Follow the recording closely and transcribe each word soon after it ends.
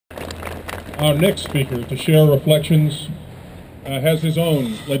Our next speaker to share reflections has his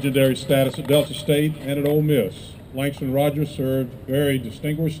own legendary status at Delta State and at Ole Miss. Langston Rogers served a very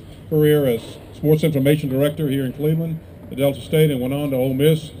distinguished career as Sports Information Director here in Cleveland at Delta State and went on to Ole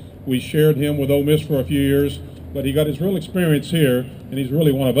Miss. We shared him with Ole Miss for a few years, but he got his real experience here, and he's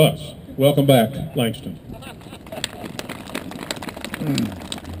really one of us. Welcome back, Langston.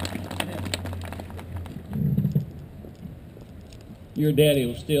 Your daddy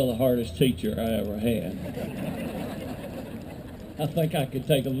was still the hardest teacher I ever had. I think I could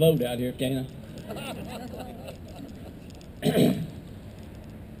take a vote out here, can't I?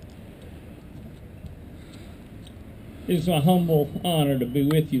 It's my humble honor to be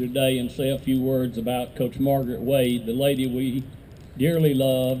with you today and say a few words about Coach Margaret Wade, the lady we dearly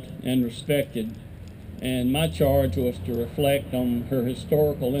loved and respected. And my charge was to reflect on her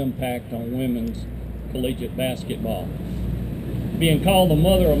historical impact on women's collegiate basketball. Being called the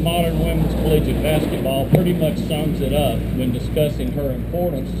mother of modern women's collegiate basketball pretty much sums it up when discussing her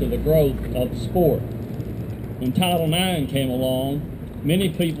importance to the growth of the sport. When Title IX came along, many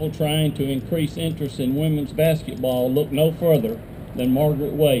people trying to increase interest in women's basketball looked no further than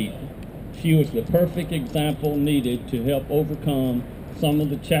Margaret Wade. She was the perfect example needed to help overcome some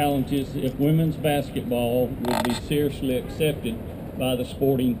of the challenges if women's basketball would be seriously accepted by the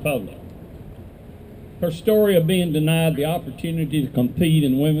sporting public. Her story of being denied the opportunity to compete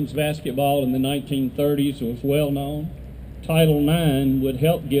in women's basketball in the 1930s was well known. Title IX would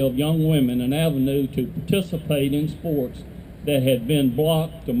help give young women an avenue to participate in sports that had been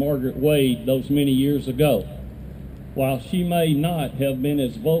blocked to Margaret Wade those many years ago. While she may not have been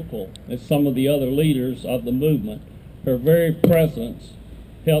as vocal as some of the other leaders of the movement, her very presence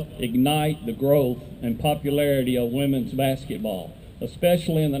helped ignite the growth and popularity of women's basketball,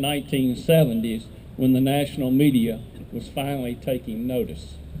 especially in the 1970s when the national media was finally taking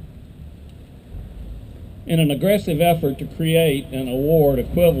notice. In an aggressive effort to create an award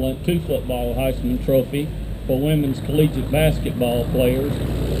equivalent to football Heisman Trophy for women's collegiate basketball players,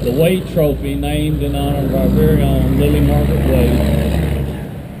 the Wade Trophy, named in honor of our very own Lily Margaret Wade,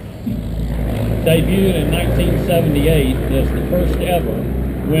 debuted in 1978 as the first ever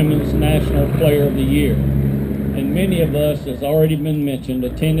Women's National Player of the Year. And many of us, as already been mentioned,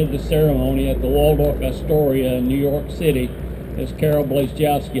 attended the ceremony at the Waldorf Astoria in New York City as Carol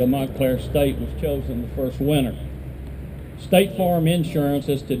Blazejowski of Montclair State was chosen the first winner. State Farm Insurance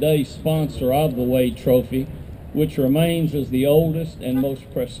is today's sponsor of the Wade Trophy, which remains as the oldest and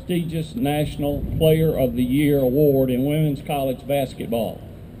most prestigious National Player of the Year award in women's college basketball.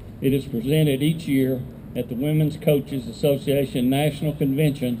 It is presented each year at the Women's Coaches Association National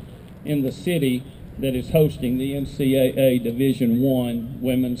Convention in the city that is hosting the NCAA Division I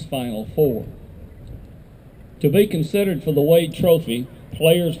Women's Final Four. To be considered for the Wade Trophy,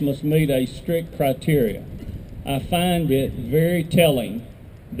 players must meet a strict criteria. I find it very telling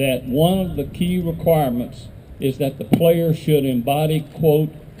that one of the key requirements is that the player should embody,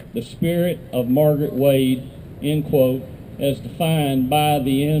 quote, the spirit of Margaret Wade, end quote, as defined by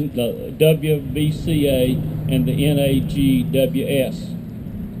the WBCA and the NAGWS.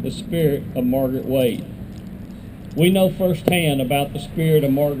 The spirit of Margaret Wade. We know firsthand about the spirit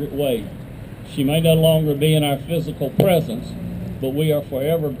of Margaret Wade. She may no longer be in our physical presence, but we are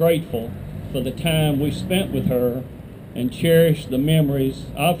forever grateful for the time we spent with her and cherish the memories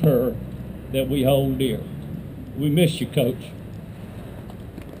of her that we hold dear. We miss you, Coach.